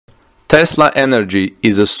Tesla Energy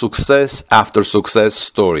is a success after success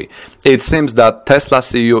story. It seems that Tesla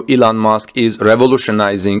CEO Elon Musk is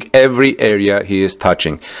revolutionizing every area he is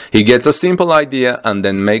touching. He gets a simple idea and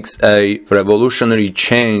then makes a revolutionary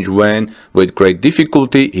change when, with great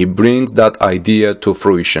difficulty, he brings that idea to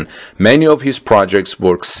fruition. Many of his projects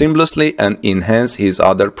work seamlessly and enhance his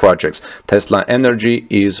other projects. Tesla Energy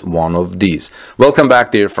is one of these. Welcome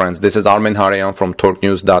back, dear friends. This is Armen Harayan from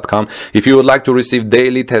TorqueNews.com. If you would like to receive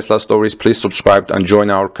daily Tesla stories, please subscribe and join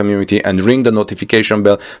our community and ring the notification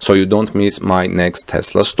bell so you don't miss my next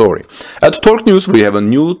Tesla story. At Torque News, we have a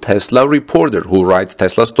new Tesla reporter who writes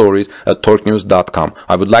Tesla stories at TorqueNews.com.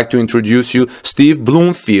 I would like to introduce you Steve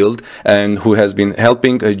Blomefield, and who has been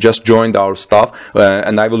helping, just joined our staff,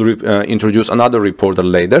 and I will introduce another reporter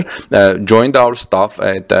later, joined our staff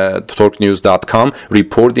at TorqueNews.com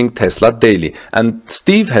reporting Tesla daily. And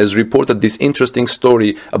Steve has reported this interesting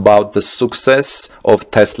story about the success of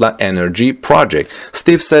Tesla Energy project.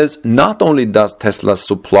 Steve says not only does Tesla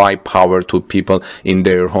supply power to people in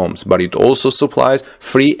their homes, but it also supplies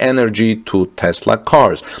free energy to Tesla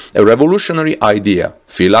cars. A revolutionary idea.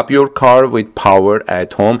 Fill up your car with power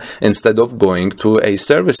at home instead of going to a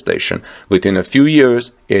service station. Within a few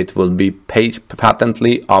years, it will be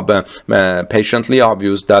patiently obvious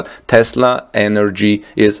that Tesla Energy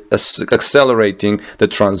is accelerating the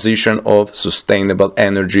transition of sustainable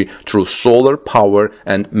energy through solar power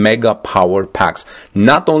and mega power packs.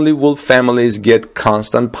 Not only will families get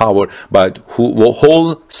constant power, but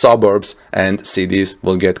whole suburbs and cities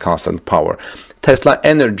will get constant power. Tesla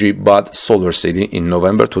Energy bought Solarcity in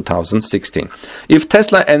November 2016. If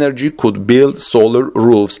Tesla Energy could build solar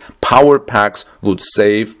roofs, power packs would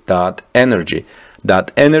save that energy.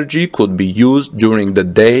 That energy could be used during the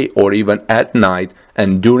day or even at night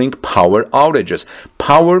and during power outages.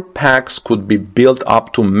 Power packs could be built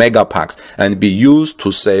up to megapacks and be used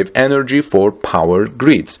to save energy for power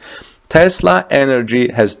grids. Tesla Energy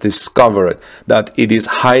has discovered that it is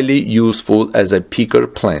highly useful as a peaker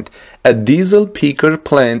plant. A diesel peaker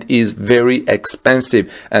plant is very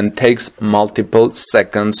expensive and takes multiple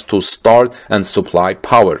seconds to start and supply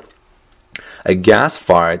power. A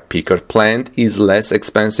gas-fired peaker plant is less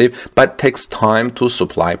expensive but takes time to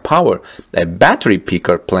supply power. A battery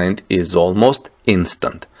peaker plant is almost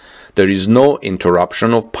instant. There is no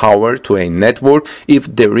interruption of power to a network if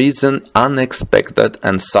there is an unexpected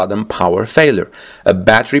and sudden power failure. A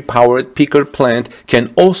battery-powered peaker plant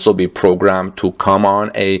can also be programmed to come on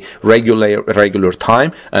a regular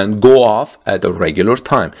time and go off at a regular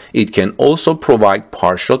time. It can also provide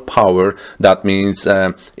partial power. That means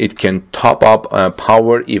it can top up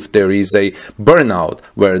power if there is a brownout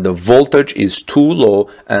where the voltage is too low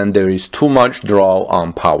and there is too much draw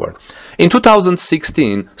on power. In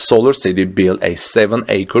 2016, Solarcity built a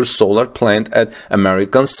 7-acre solar plant at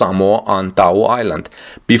American Samoa on Kauai Island.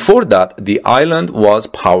 Before that, the island was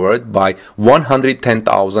powered by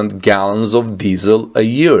 110,000 gallons of diesel a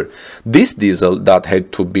year. This diesel that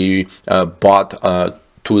had to be bought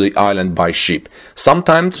to the island by ship.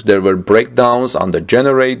 Sometimes there were breakdowns on the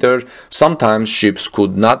generator, sometimes ships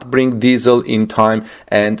could not bring diesel in time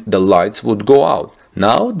and the lights would go out.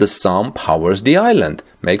 Now the sun powers the island.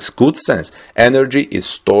 Makes good sense. Energy is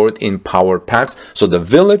stored in power packs, so the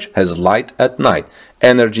village has light at night.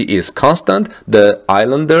 Energy is constant. The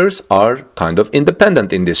islanders are kind of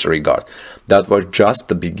independent in this regard. That was just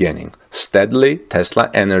the beginning. Steadily,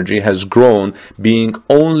 Tesla Energy has grown, being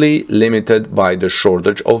only limited by the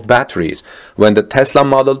shortage of batteries. When the Tesla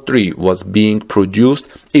Model 3 was being produced,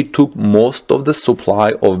 it took most of the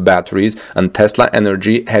supply of batteries and Tesla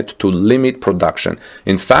Energy had to limit production.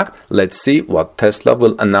 In fact, let's see what Tesla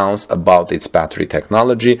will announce about its battery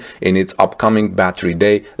technology in its upcoming battery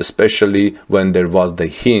day, especially when there was the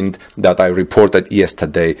hint that I reported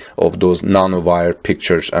yesterday of those nanowire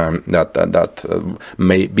pictures that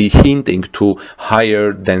may be hinting to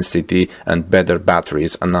higher density and better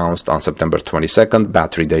batteries announced on September 22nd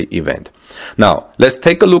Battery Day event. Now, let's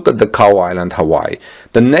take a look at the Kauai Island, Hawaii.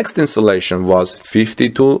 The next installation was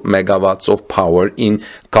 52 megawatts of power in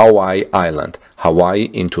Kauai Island, Hawaii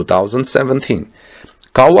in 2017.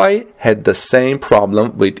 Kauai had the same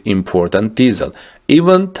problem with imported diesel.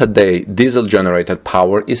 Even today, diesel-generated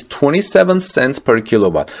power is 27 cents per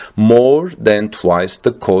kilowatt, more than twice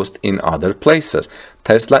the cost in other places.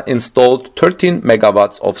 Tesla installed 13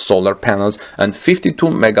 megawatts of solar panels and 52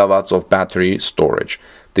 megawatts of battery storage.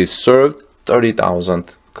 This served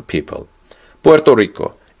 30,000 people. Puerto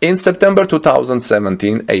Rico. In September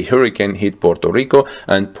 2017, a hurricane hit Puerto Rico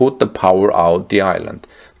and put the power out the island.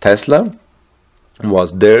 Tesla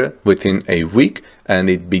was there within a week, and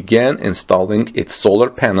it began installing its solar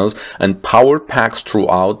panels and power packs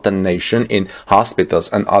throughout the nation in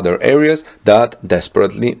hospitals and other areas that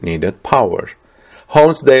desperately needed power.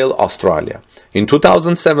 Hornsdale, Australia. In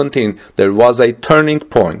 2017, there was a turning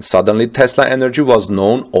point. Suddenly, Tesla Energy was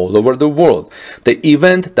known all over the world. The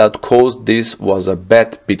event that caused this was a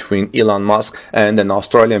bet between Elon Musk and an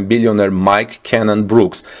Australian billionaire, Mike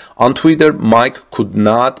Cannon-Brookes. On Twitter, Mike could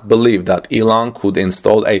not believe that Elon could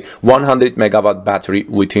install a 100 megawatt battery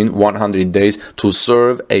within 100 days to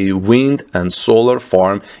serve a wind and solar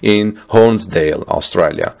farm in Hornsdale,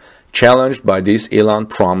 Australia. Challenged by this, Elon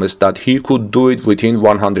promised that he could do it within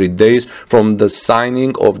 100 days from the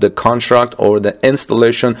signing of the contract, or the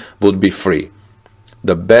installation would be free.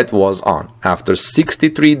 The bet was on. After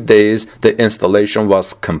 63 days, the installation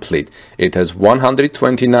was complete. It has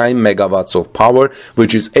 129 megawatts of power,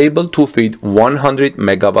 which is able to feed 100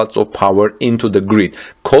 megawatts of power into the grid.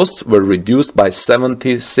 Costs were reduced by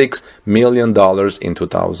 $76 million in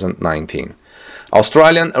 2019.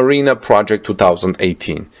 Australian Arena Project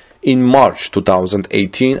 2018. In March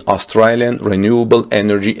 2018, Australian Renewable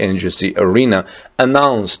Energy Agency ARENA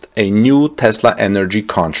announced a new Tesla Energy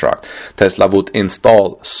contract. Tesla would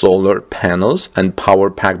install solar panels and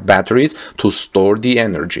power pack batteries to store the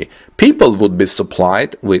energy. People would be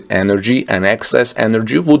supplied with energy, and excess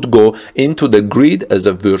energy would go into the grid as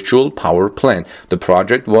a virtual power plant. The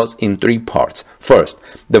project was in 3 parts.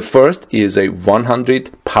 The first is a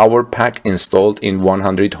 100 power pack installed in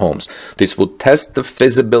 100 homes. This would test the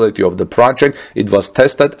feasibility of the project. It was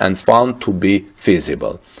tested and found to be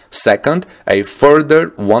feasible. Second, a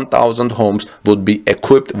further 1,000 homes would be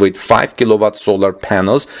equipped with 5 kilowatt solar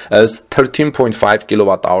panels as 13.5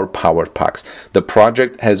 kilowatt hour power packs. The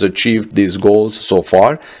project has achieved these goals so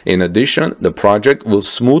far. In addition, the project will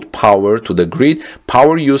smooth power to the grid.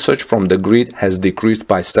 Power usage from the grid has decreased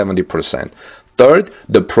by 70%. Third,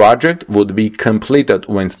 the project would be completed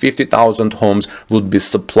when 50,000 homes would be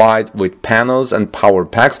supplied with panels and power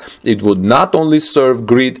packs. It would not only serve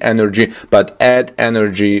grid energy, but add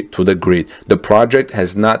energy to the grid. The project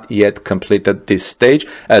has not yet completed this stage.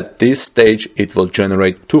 At this stage, it will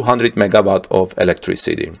generate 200 megawatt of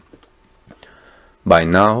electricity. By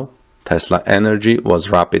now, Tesla Energy was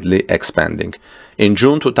rapidly expanding. In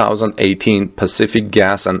June 2018, Pacific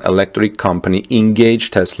Gas and Electric Company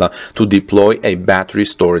engaged Tesla to deploy a battery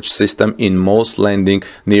storage system in Moss Landing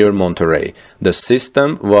near Monterey. The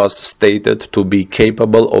system was stated to be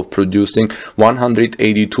capable of producing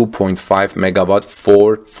 182.5 megawatt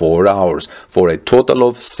for 4 hours, for a total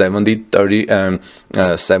of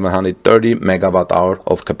 730 megawatt hour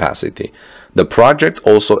of capacity. The project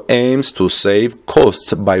also aims to save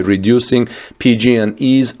costs by reducing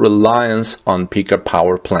PG&E's reliance on peaker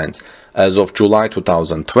power plants. As of July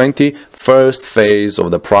 2020, first phase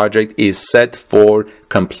of the project is set for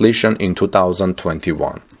completion in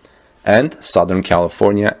 2021. And Southern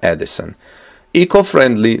California, Edison.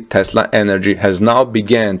 Eco-friendly Tesla Energy has now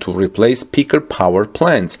begun to replace peaker power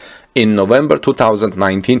plants. In November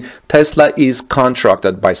 2019, Tesla is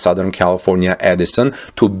contracted by Southern California Edison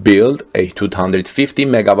to build a 250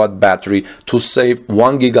 megawatt battery to save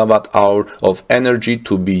 1 gigawatt hour of energy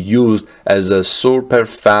to be used as a super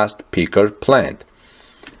fast peaker plant.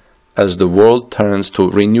 As the world turns to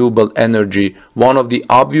renewable energy, one of the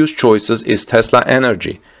obvious choices is Tesla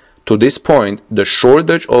Energy. To this point, the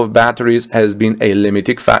shortage of batteries has been a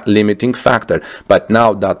limiting factor, but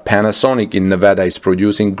now that Panasonic in Nevada is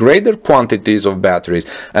producing greater quantities of batteries,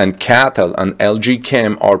 and Cattle and LG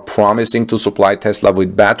Chem are promising to supply Tesla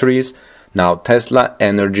with batteries, now Tesla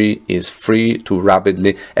Energy is free to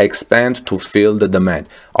rapidly expand to fill the demand.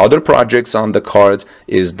 Other projects on the cards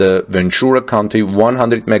is the Ventura County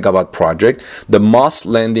 100 megawatt project, the Moss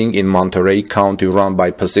Landing in Monterey County run by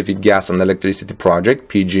Pacific Gas and Electricity Project,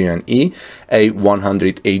 PG&E, a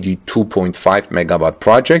 182.5 megawatt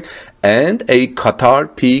project, and a Qatar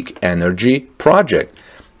Peak Energy project.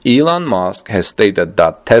 Elon Musk has stated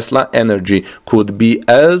that Tesla Energy could be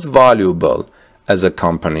as valuable as a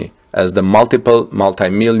company as the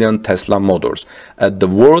multi-million Tesla motors. As the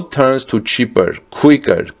world turns to cheaper,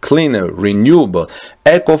 quicker, cleaner, renewable,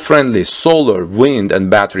 eco-friendly solar, wind, and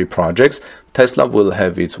battery projects, Tesla will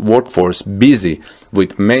have its workforce busy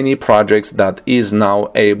with many projects that is now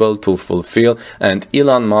able to fulfill, and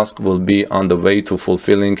Elon Musk will be on the way to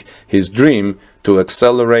fulfilling his dream to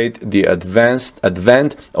accelerate the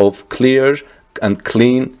advent of clear and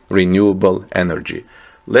clean renewable energy.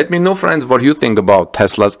 Let me know, friends, what you think about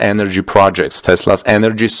Tesla's energy projects, Tesla's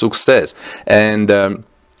energy success, and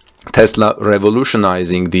Tesla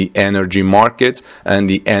revolutionizing the energy markets and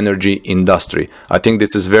the energy industry. I think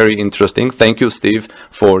this is very interesting. Thank you, Steve,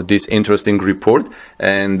 for this interesting report.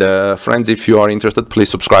 And friends, if you are interested,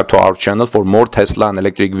 please subscribe to our channel for more Tesla and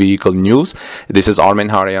electric vehicle news. This is Armen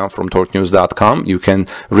Harayan from torquenews.com. You can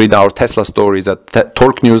read our Tesla stories at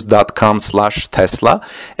torquenews.com/Tesla,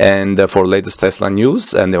 and for latest Tesla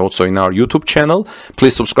news, and also in our YouTube channel.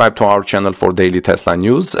 Please subscribe to our channel for daily Tesla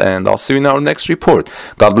news, and I'll see you in our next report.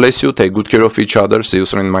 God bless you. Take good care of each other. See you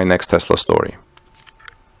soon in my next Tesla story.